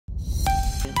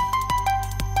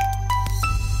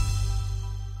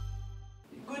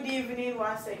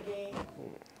once again.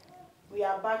 We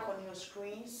are back on your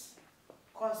screens,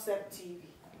 Concept TV.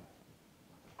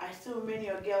 I still remain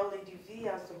your girl, Lady V,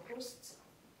 as the host.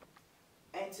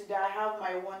 And today I have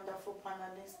my wonderful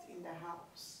panelists in the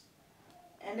house.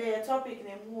 And the topic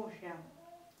name Muhiam.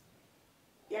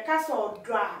 Yakaso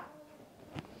dra.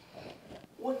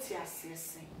 What you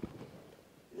saying?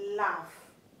 Love.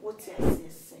 What you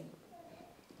saying?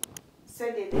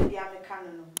 Said the lady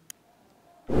American.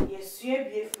 Yes, you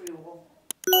be free.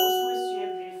 I was with you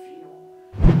free.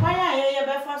 Why I hear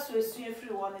befa so you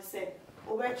free one say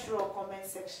over through comment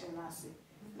section na say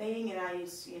na yin na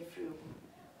yes you free.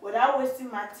 Without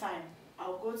wasting my time,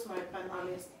 I'll go to my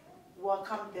panelists,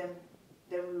 welcome them,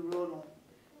 then we roll on.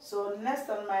 So next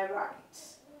on my right,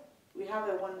 we have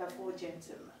a wonderful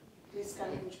gentleman. Please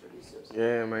can you introduce yourself?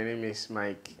 Yeah, my name is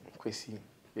Mike Kwesi.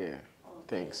 Yeah, okay.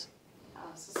 Thanks.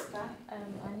 Our sister?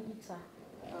 Anita.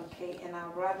 Okay, and our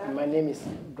brother? My name is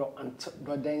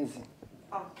Brodenzi.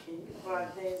 Okay,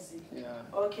 Brodenzi. Yeah.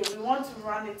 Okay, we want to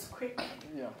run it quick.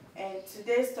 Yeah. And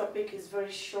today's topic is very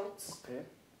short. Okay.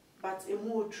 But a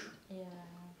mood.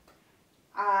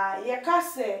 Yeah.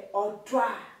 Yakase or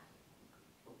dry.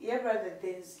 Yeah, brother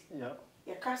Denzi. Yeah.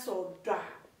 Yakase or dry.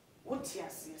 What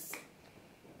yes?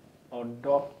 Or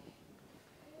dog.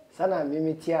 Sana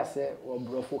mimi tiase or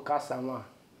brofo kasama.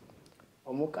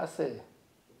 Omukase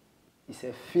is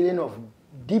a feeling of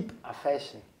deep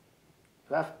affection.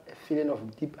 You have a feeling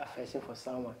of deep affection for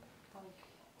someone.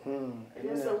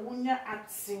 There's a wunya at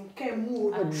sinke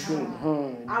mood.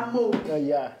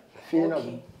 Yeah, feeling of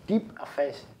deep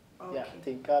affection. Okay. Yeah,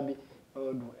 think be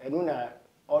and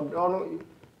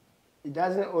it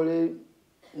doesn't only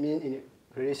mean in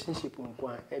a relationship.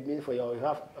 It means for you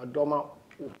have a doma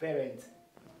parent,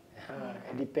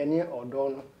 depending or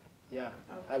don't. Yeah,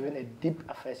 having a deep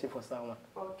affection for someone.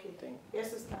 Okay.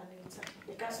 Yes, sister Anita.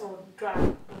 Because of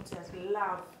drive, what is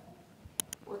love?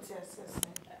 What is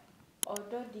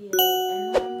Although the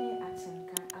enemy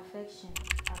affection,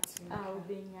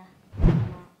 Albania,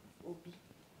 Obi.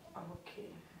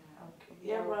 Okay.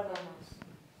 Yeah, brother.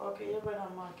 Okay, yeah, brother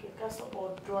Mark. Because of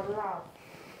love,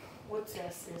 what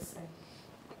is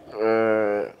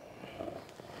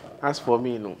As for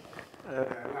me, no,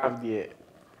 love the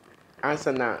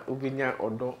answer na ubinya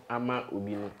odo ama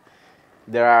ubino.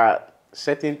 There are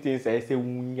certain things I say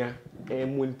wunya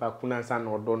mun pakuna san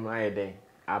odo no ayede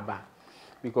aba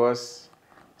because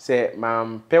say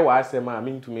mam pe wa say ma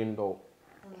min to me ndo.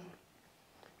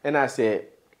 And I say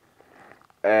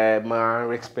ma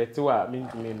respect wa min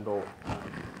to me ndo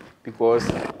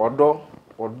because odo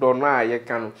no aye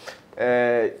kan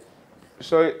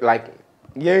so like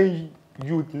yen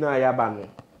youth na yaba no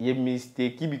ye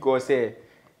mistake because say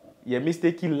ye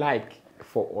mistake like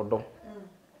for odo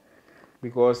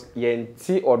because ye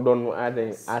nti odo no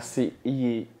aden ase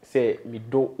ye say me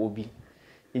do obi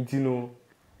intino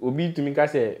obi to me ka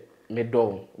say me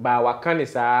do ba waka ne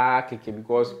saa keke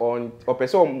because on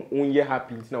person onye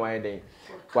happy na why den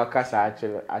waka saa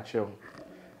actually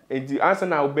enti answer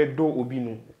na obedo obi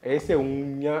no e say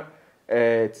unya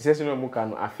tisese no muka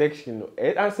no affection no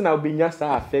answer na obenya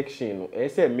saa affection no e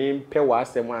say me pe wa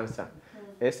asem answer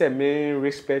e say me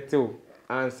respect you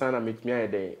answer na metumi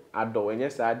ayede ado enye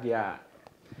saa dia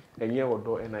enye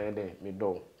odo e na ayede me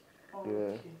do.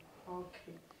 Okay.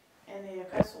 Okay. And your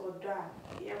case or dry,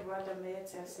 your brother may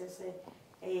say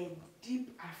a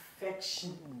deep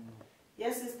affection.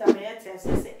 Yes, sister may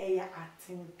say a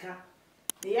atinka.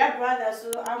 The brother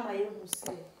so am I who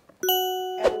say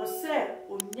I was say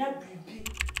onya bibi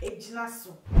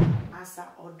ejinaso asa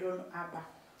odon aba.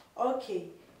 Okay.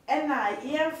 And I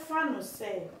hear fan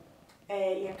say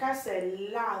you can say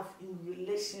love in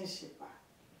relationship.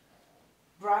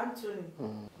 Brantoni.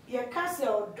 You can say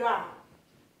odra.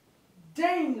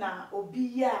 Den na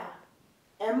obi ya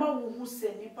ema wo hu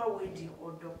se nipa we di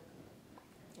odo.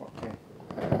 Okay.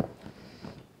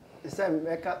 Say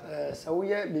make so we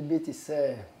bibi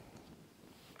say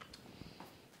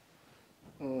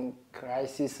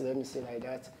crisis, let me say like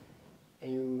that,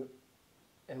 and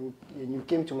you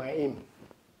came to my aim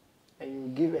and you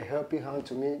give a helping hand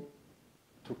to me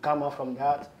to come out from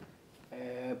that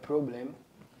problem.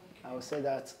 I would say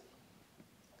that's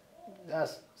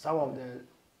some of the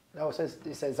that was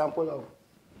this example of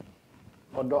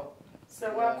odo. So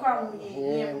what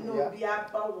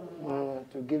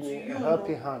to give me a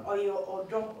helping hand. Or your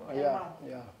odo.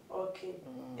 Yeah. Okay.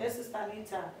 Yes, Sister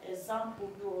Anita, example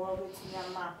you always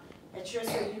nyama. A church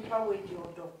say you power with your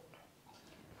odo.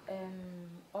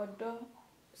 Odo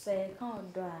say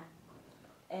can't do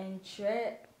and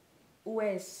share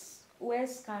words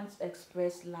can't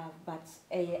express love, but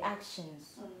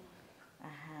actions.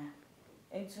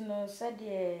 Nti no said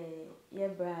ye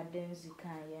brother Denzi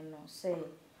kan ye no say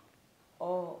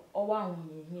or one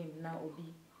him na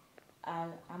obi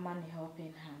a man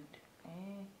helping hand.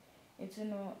 Nti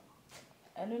no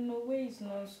I don't know ways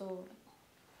no so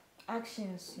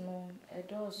actions no it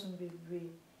doesn't be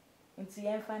brave. Nti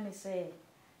ye funny say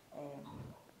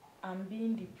I'm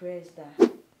being depressed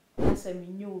that as a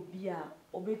me obi a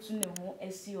obetu ne ho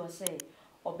esi o say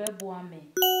obeboa me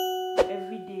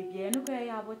every day bia no kwa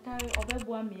ya abotare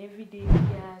obeboa me every day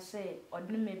bia say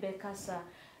odne me be kasa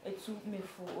etu me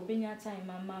fo obenya time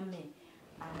mama me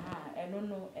I don't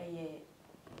know a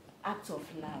act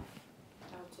of love.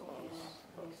 Act of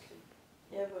love.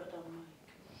 Yeah, brother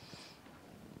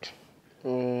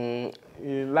Mike.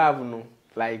 In love, no,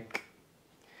 like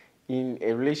in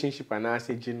a relationship, and I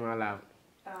say general love.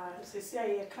 See,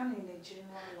 I can in the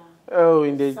general love. Oh,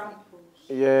 in the examples.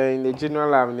 Yeah, in the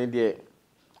general love, ne dear.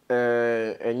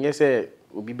 And yes,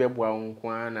 obi bebo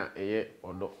unkwana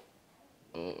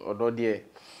odo dear.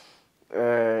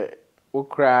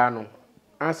 Okra no.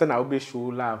 Answer na obi show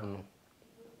love no.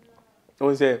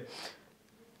 On say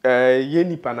ye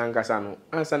nipa na nkasa no.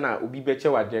 Answer na obi beche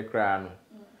wade kra no.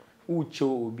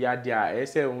 Ucho obi ade a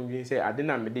ese onwin say ade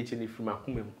na mede che ne firi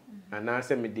makoma mu. Ana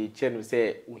say mede che no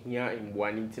say ohia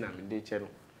emboa ne ntina mede che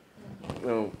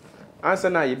no.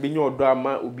 Answer na ye benye odo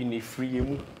ama obi ne firi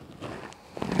emu.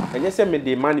 Enye say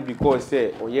mede man because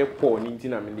say oye poor ne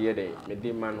ntina mede ye dey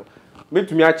mede man no.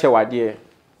 Metumi ache wade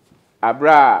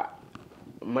abra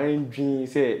mindwin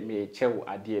say me chew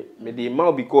ade mede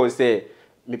ma because say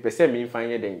me pese me fan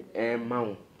ye den ma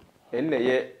wo. En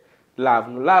ye love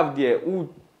no love there u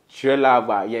share love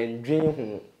a ye ndwin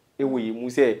ho ewo yi mu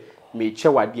say me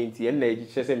chew ade nti en na ye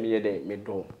say me ye den me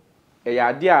do. Ya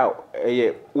ade a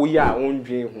ye oya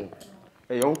ondwin ho.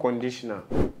 Unconditional.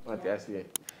 What I say?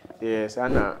 Yes,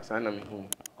 Sana me home.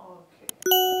 Okay.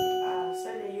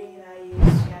 Said the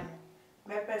yes,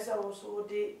 my person also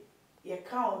de ye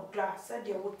count draft said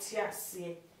they would tear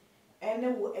see any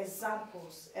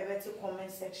examples ever to comment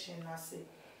section. I say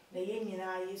the yin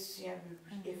yes,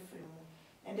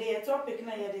 and the topic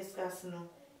na ye discuss no.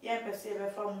 Ye person ever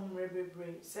from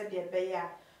Rebbe said the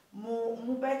bear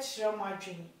mo bet sure my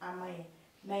dream. Am I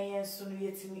na yen soon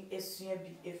yet me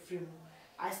be a free.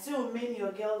 I still remain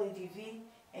your girl Lady V,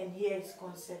 and here is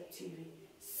Concept TV.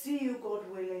 See you, God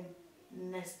willing,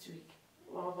 next week.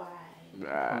 Bye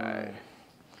bye.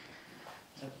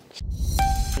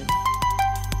 Bye.